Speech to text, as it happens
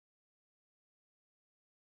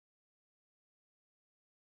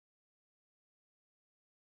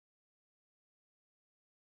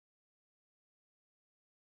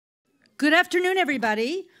Good afternoon,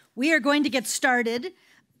 everybody. We are going to get started.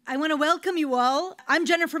 I want to welcome you all. I'm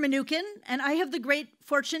Jennifer Mnookin, and I have the great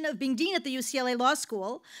fortune of being dean at the UCLA Law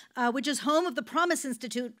School, which is home of the Promise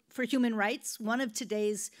Institute for Human Rights, one of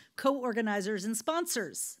today's co-organizers and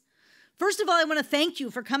sponsors. First of all, I want to thank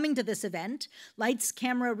you for coming to this event, Lights,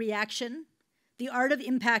 Camera, Reaction, the Art of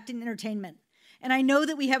Impact in Entertainment. And I know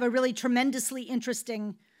that we have a really tremendously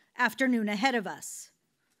interesting afternoon ahead of us.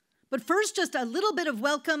 But first, just a little bit of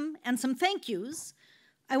welcome and some thank yous.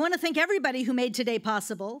 I want to thank everybody who made today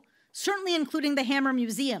possible, certainly including the Hammer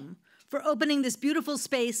Museum, for opening this beautiful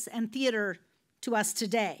space and theater to us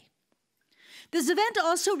today. This event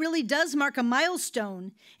also really does mark a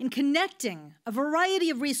milestone in connecting a variety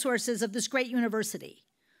of resources of this great university.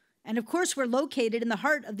 And of course, we're located in the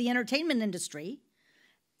heart of the entertainment industry,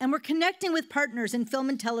 and we're connecting with partners in film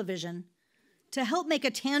and television to help make a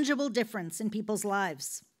tangible difference in people's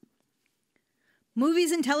lives.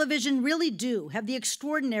 Movies and television really do have the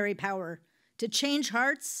extraordinary power to change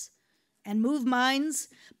hearts and move minds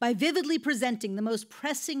by vividly presenting the most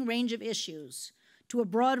pressing range of issues to a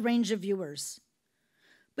broad range of viewers,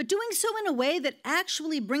 but doing so in a way that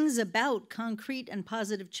actually brings about concrete and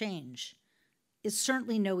positive change is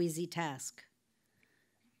certainly no easy task.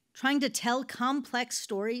 Trying to tell complex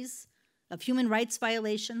stories of human rights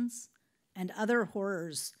violations and other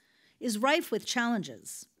horrors is rife with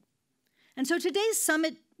challenges. And so today's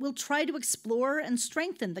summit will try to explore and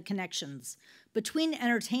strengthen the connections between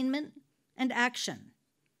entertainment and action,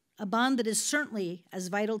 a bond that is certainly as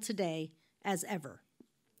vital today as ever.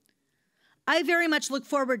 I very much look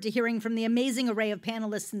forward to hearing from the amazing array of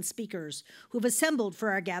panelists and speakers who have assembled for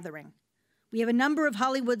our gathering. We have a number of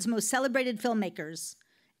Hollywood's most celebrated filmmakers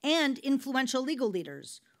and influential legal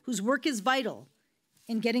leaders whose work is vital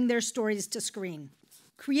in getting their stories to screen.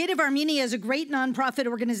 Creative Armenia is a great nonprofit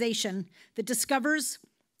organization that discovers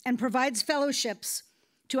and provides fellowships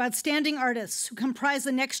to outstanding artists who comprise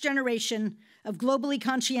the next generation of globally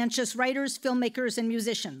conscientious writers, filmmakers, and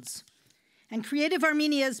musicians. And Creative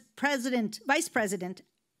Armenia's vice president,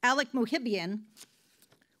 Alec Mohibian,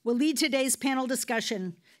 will lead today's panel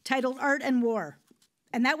discussion titled Art and War,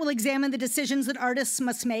 and that will examine the decisions that artists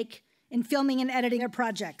must make in filming and editing their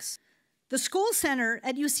projects. The Skoll Center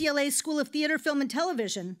at UCLA's School of Theater, Film, and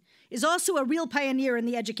Television is also a real pioneer in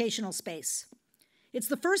the educational space. It's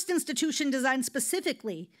the first institution designed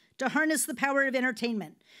specifically to harness the power of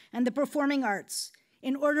entertainment and the performing arts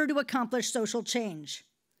in order to accomplish social change.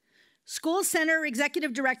 Skoll Center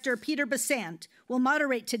Executive Director Peter Besant will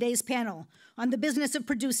moderate today's panel on the business of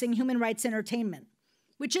producing human rights entertainment,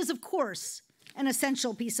 which is, of course, an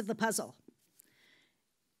essential piece of the puzzle.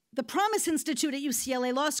 The Promise Institute at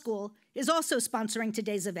UCLA Law School is also sponsoring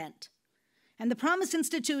today's event. And the Promise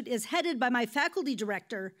Institute is headed by my faculty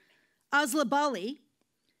director, Asla Bali,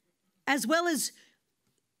 as well as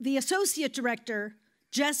the associate director,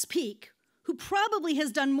 Jess Peak, who probably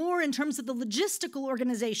has done more in terms of the logistical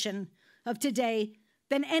organization of today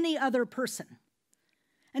than any other person.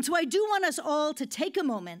 And so I do want us all to take a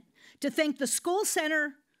moment to thank the Skoll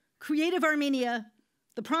Center, Creative Armenia,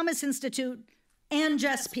 the Promise Institute, and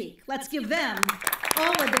Jess Peak. Let's give them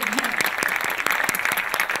all a big hand.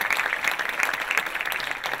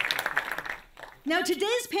 Now,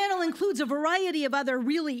 today's panel includes a variety of other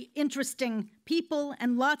really interesting people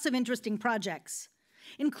and lots of interesting projects,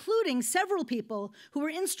 including several people who were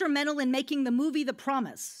instrumental in making the movie The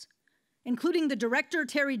Promise, including the director,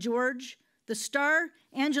 Terry George, the star,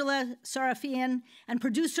 Angela Sarafian, and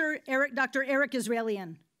producer, Dr. Eric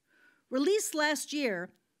Israelian. Released last year,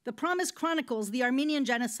 The Promise chronicles the Armenian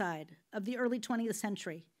genocide of the early 20th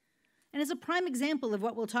century and is a prime example of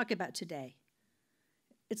what we'll talk about today.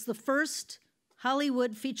 It's the first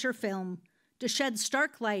Hollywood feature film to shed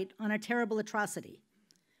stark light on a terrible atrocity,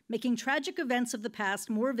 making tragic events of the past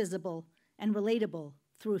more visible and relatable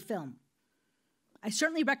through film. I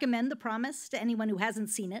certainly recommend The Promise to anyone who hasn't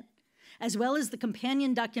seen it, as well as the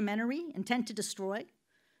companion documentary, Intent to Destroy.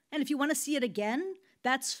 And if you want to see it again,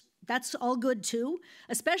 that's all good too,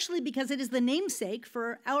 especially because it is the namesake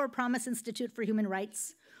for our Promise Institute for Human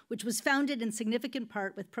Rights, which was founded in significant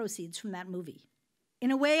part with proceeds from that movie. In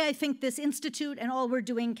a way, I think this institute and all we're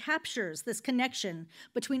doing captures this connection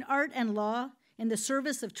between art and law in the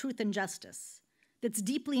service of truth and justice that's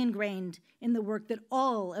deeply ingrained in the work that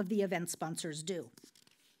all of the event sponsors do.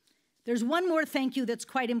 There's one more thank you that's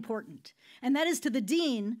quite important, and that is to the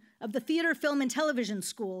Dean of the Theater, Film, and Television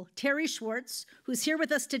School, Terry Schwartz, who's here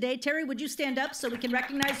with us today. Terry, would you stand up so we can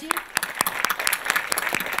recognize you?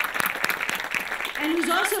 And who's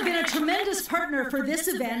also been a tremendous partner for this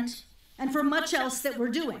event and for much else that we're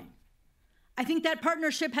doing. I think that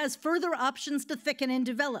partnership has further options to thicken and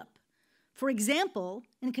develop. For example,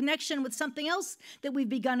 in connection with something else that we've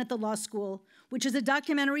begun at the law school, which is a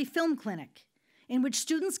documentary film clinic, in which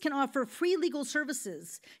students can offer free legal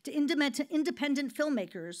services to independent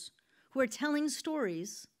filmmakers who are telling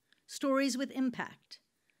stories with impact.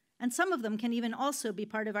 And some of them can even also be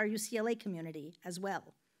part of our UCLA community as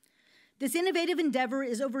well. This innovative endeavor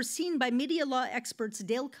is overseen by media law experts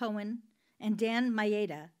Dale Cohen and Dan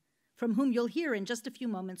Maeda, from whom you'll hear in just a few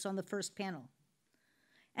moments on the first panel.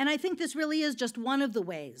 And I think this really is just one of the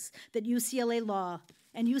ways that UCLA Law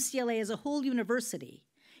and UCLA as a whole university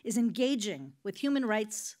is engaging with human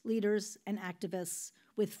rights leaders and activists,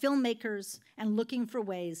 with filmmakers, and looking for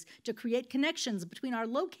ways to create connections between our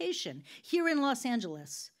location here in Los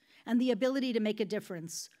Angeles and the ability to make a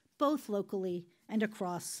difference, both locally and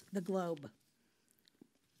across the globe.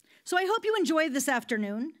 So I hope you enjoyed this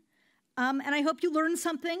afternoon, and I hope you learned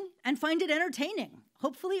something and find it entertaining.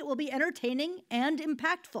 Hopefully it will be entertaining and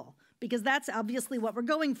impactful, because that's obviously what we're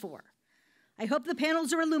going for. I hope the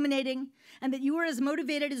panels are illuminating and that you are as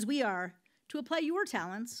motivated as we are to apply your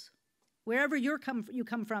talents, wherever you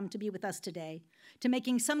come from to be with us today, to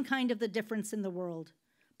making some kind of the difference in the world,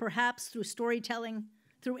 perhaps through storytelling,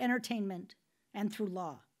 through entertainment, and through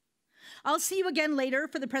law. I'll see you again later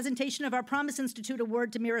for the presentation of our Promise Institute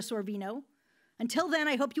Award to Mira Sorvino. Until then,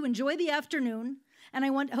 I hope you enjoy the afternoon, and I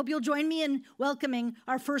hope you'll join me in welcoming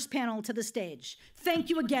our first panel to the stage. Thank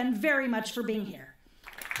you again very much for being here.